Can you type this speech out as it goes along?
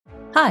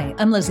Hi,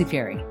 I'm Leslie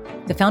Ferry,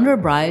 the founder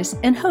of Rise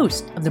and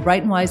host of the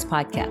Bright and Wise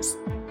podcast.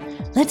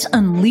 Let's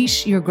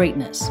unleash your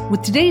greatness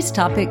with today's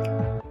topic,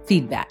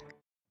 feedback.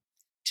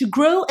 To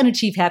grow and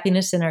achieve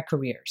happiness in our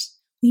careers,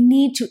 we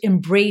need to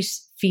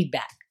embrace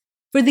feedback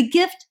for the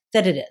gift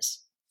that it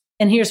is.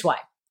 And here's why.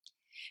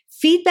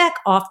 Feedback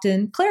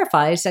often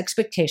clarifies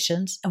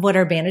expectations of what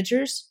our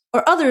managers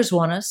or others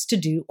want us to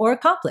do or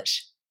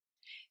accomplish.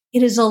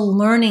 It is a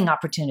learning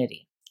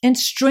opportunity and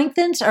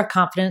strengthens our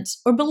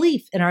confidence or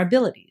belief in our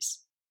abilities.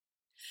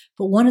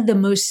 But one of the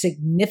most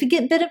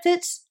significant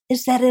benefits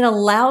is that it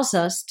allows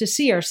us to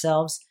see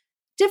ourselves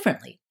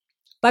differently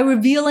by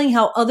revealing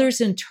how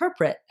others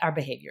interpret our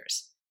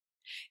behaviors.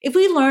 If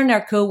we learn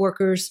our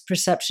coworkers'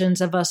 perceptions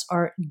of us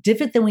are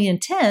different than we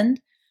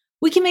intend,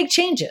 we can make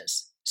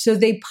changes so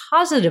they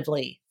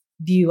positively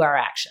view our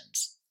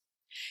actions.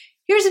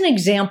 Here's an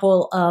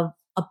example of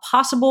a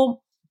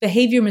possible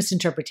behavior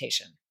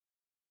misinterpretation.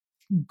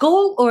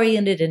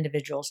 Goal-oriented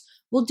individuals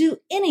will do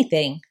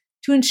anything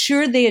to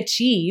ensure they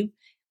achieve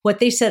what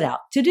they set out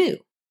to do.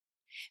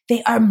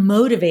 They are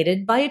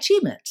motivated by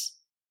achievements.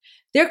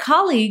 Their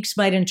colleagues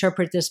might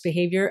interpret this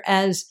behavior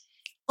as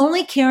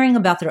only caring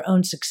about their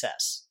own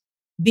success,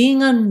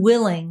 being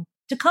unwilling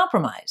to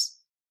compromise,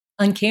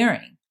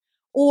 uncaring,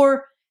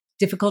 or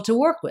difficult to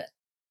work with.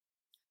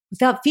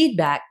 Without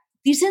feedback,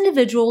 these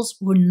individuals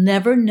will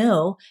never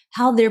know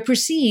how they're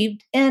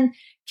perceived and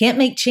can't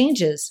make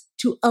changes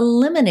to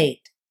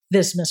eliminate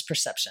this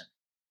misperception.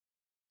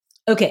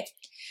 Okay,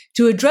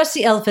 to address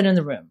the elephant in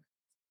the room,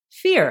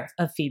 fear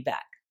of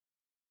feedback.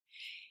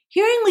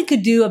 Hearing we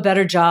could do a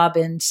better job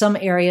in some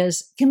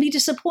areas can be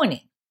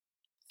disappointing.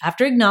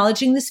 After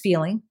acknowledging this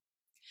feeling,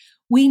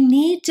 we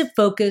need to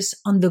focus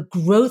on the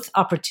growth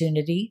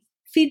opportunity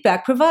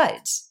feedback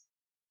provides.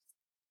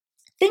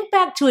 Think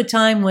back to a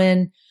time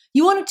when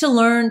you wanted to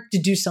learn to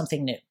do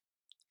something new.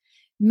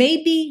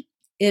 Maybe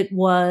it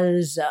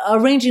was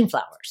arranging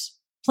flowers,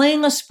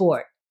 playing a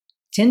sport,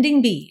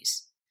 tending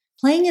bees,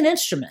 playing an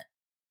instrument,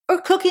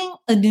 or cooking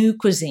a new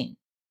cuisine.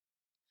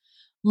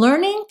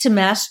 Learning to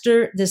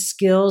master the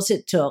skills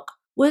it took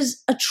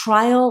was a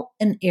trial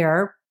and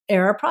error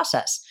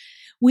process.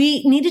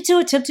 We needed to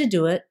attempt to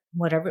do it,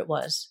 whatever it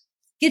was,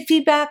 get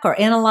feedback or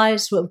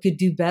analyze what we could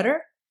do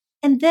better,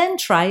 and then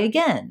try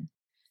again.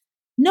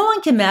 No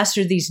one can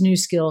master these new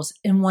skills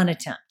in one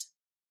attempt.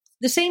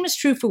 The same is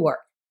true for work.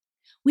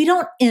 We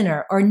don't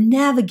enter or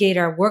navigate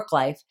our work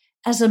life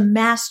as a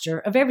master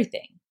of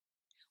everything.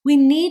 We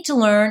need to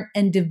learn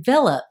and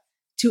develop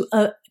to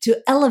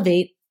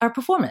elevate our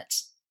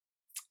performance.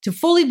 To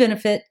fully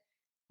benefit,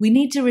 we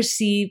need to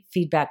receive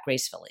feedback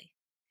gracefully.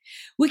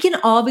 We can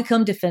all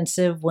become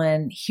defensive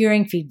when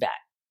hearing feedback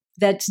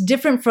that's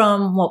different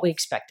from what we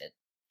expected.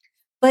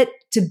 But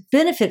to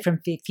benefit from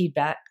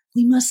feedback,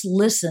 we must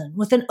listen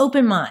with an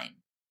open mind.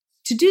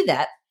 To do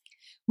that,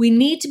 we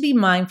need to be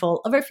mindful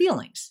of our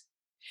feelings.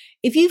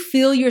 If you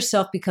feel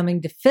yourself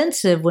becoming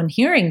defensive when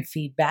hearing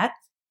feedback,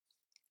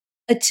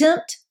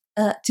 attempt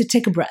to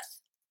take a breath.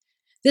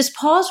 This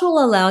pause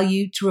will allow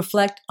you to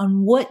reflect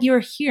on what you're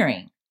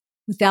hearing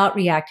without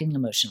reacting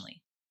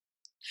emotionally.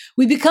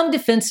 We become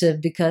defensive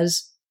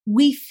because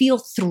we feel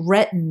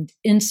threatened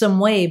in some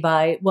way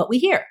by what we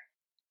hear.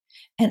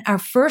 And our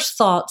first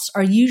thoughts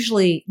are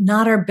usually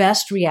not our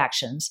best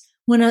reactions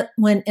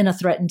when in a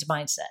threatened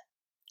mindset.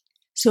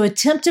 So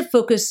attempt to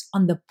focus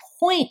on the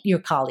point your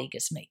colleague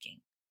is making.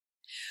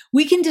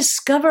 We can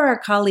discover our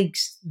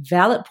colleagues'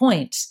 valid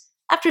points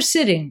after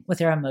sitting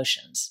with our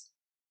emotions.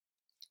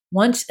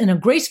 Once in a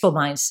graceful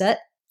mindset,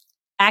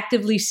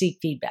 actively seek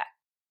feedback.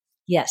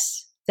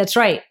 Yes, that's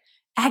right.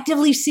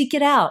 Actively seek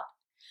it out.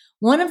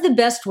 One of the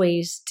best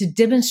ways to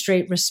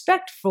demonstrate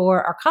respect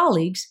for our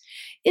colleagues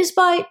is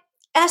by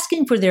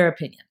asking for their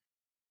opinion.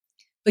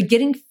 But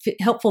getting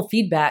helpful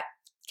feedback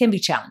can be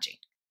challenging.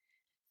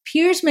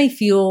 Peers may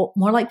feel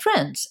more like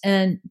friends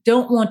and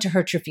don't want to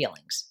hurt your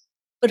feelings.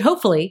 But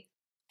hopefully,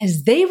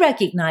 as they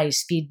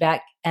recognize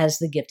feedback as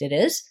the gift it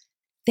is,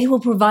 they will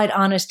provide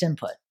honest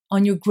input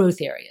on your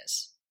growth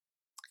areas.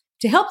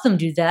 To help them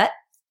do that,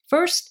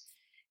 first,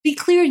 be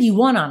clear you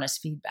want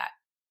honest feedback.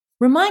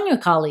 Remind your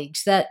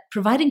colleagues that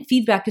providing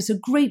feedback is a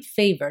great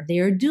favor they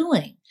are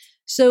doing,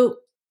 so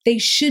they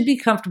should be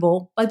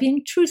comfortable by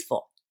being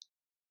truthful.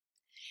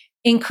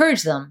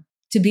 Encourage them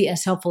to be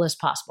as helpful as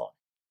possible.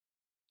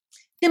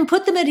 Then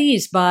put them at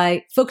ease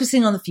by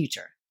focusing on the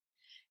future.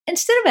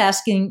 Instead of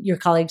asking your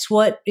colleagues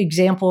what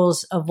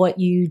examples of what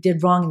you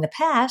did wrong in the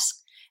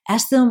past,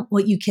 ask them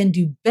what you can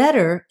do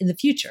better in the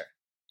future.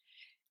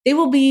 They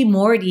will be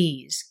more at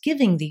ease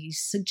giving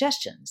these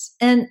suggestions.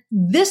 And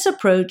this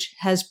approach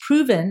has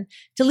proven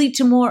to lead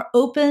to more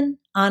open,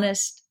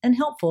 honest, and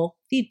helpful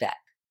feedback.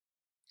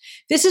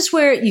 This is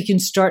where you can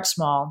start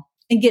small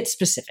and get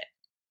specific.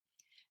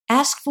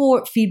 Ask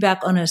for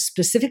feedback on a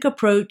specific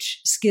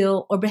approach,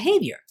 skill, or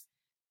behavior.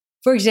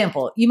 For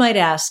example, you might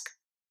ask,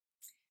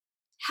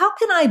 how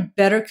can I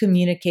better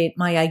communicate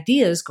my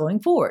ideas going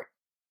forward?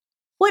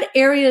 What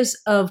areas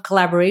of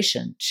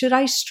collaboration should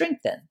I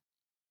strengthen?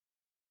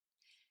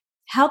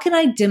 How can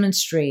I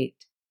demonstrate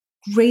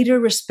greater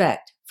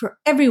respect for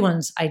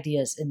everyone's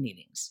ideas in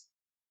meetings.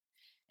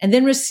 And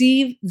then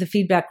receive the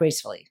feedback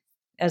gracefully,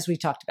 as we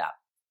talked about.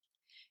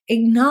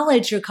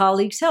 Acknowledge your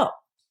colleagues' help.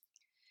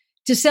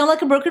 To sound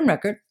like a broken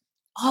record,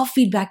 all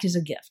feedback is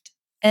a gift.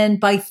 And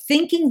by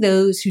thanking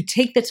those who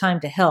take the time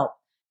to help,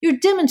 you're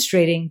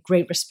demonstrating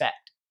great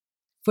respect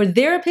for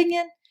their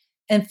opinion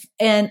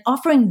and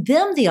offering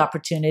them the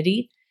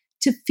opportunity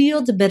to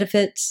feel the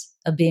benefits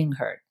of being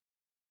heard.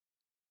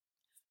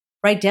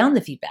 Write down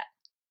the feedback.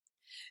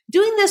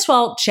 Doing this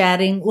while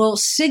chatting will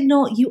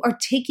signal you are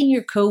taking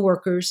your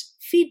coworkers'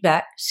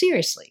 feedback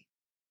seriously.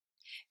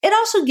 It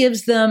also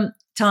gives them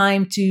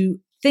time to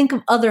think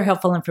of other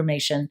helpful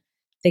information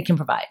they can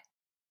provide.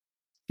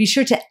 Be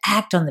sure to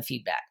act on the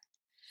feedback.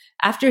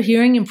 After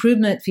hearing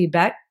improvement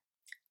feedback,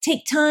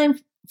 take time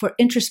for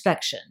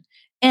introspection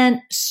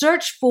and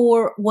search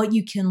for what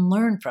you can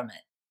learn from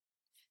it.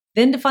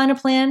 Then define a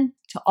plan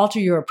to alter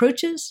your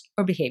approaches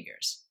or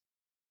behaviors.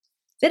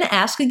 Then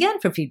ask again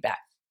for feedback.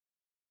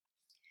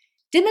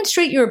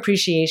 Demonstrate your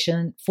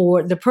appreciation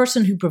for the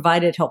person who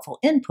provided helpful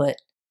input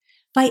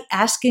by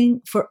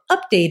asking for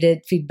updated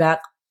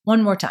feedback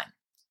one more time.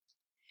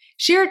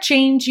 Share a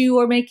change you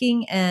are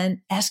making and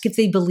ask if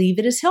they believe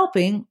it is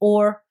helping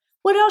or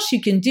what else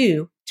you can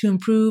do to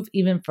improve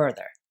even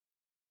further.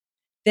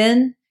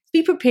 Then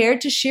be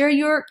prepared to share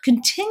your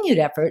continued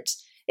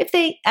efforts if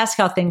they ask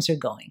how things are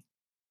going.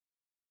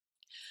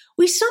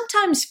 We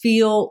sometimes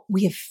feel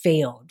we have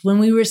failed when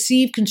we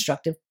receive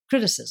constructive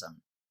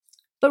criticism.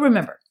 But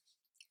remember,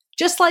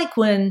 just like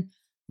when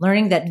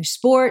learning that new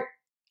sport,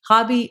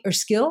 hobby, or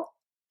skill,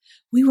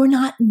 we were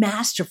not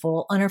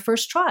masterful on our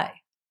first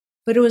try,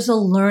 but it was a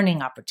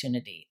learning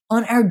opportunity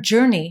on our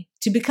journey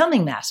to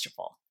becoming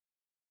masterful.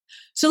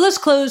 So let's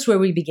close where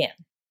we began.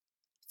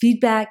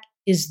 Feedback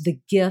is the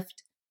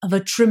gift of a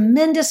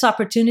tremendous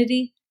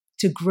opportunity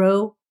to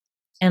grow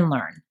and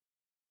learn.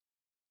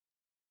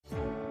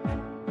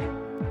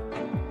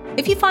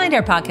 If you find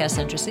our podcast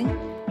interesting,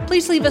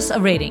 please leave us a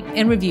rating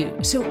and review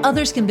so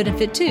others can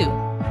benefit too.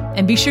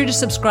 And be sure to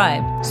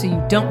subscribe so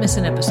you don't miss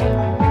an episode.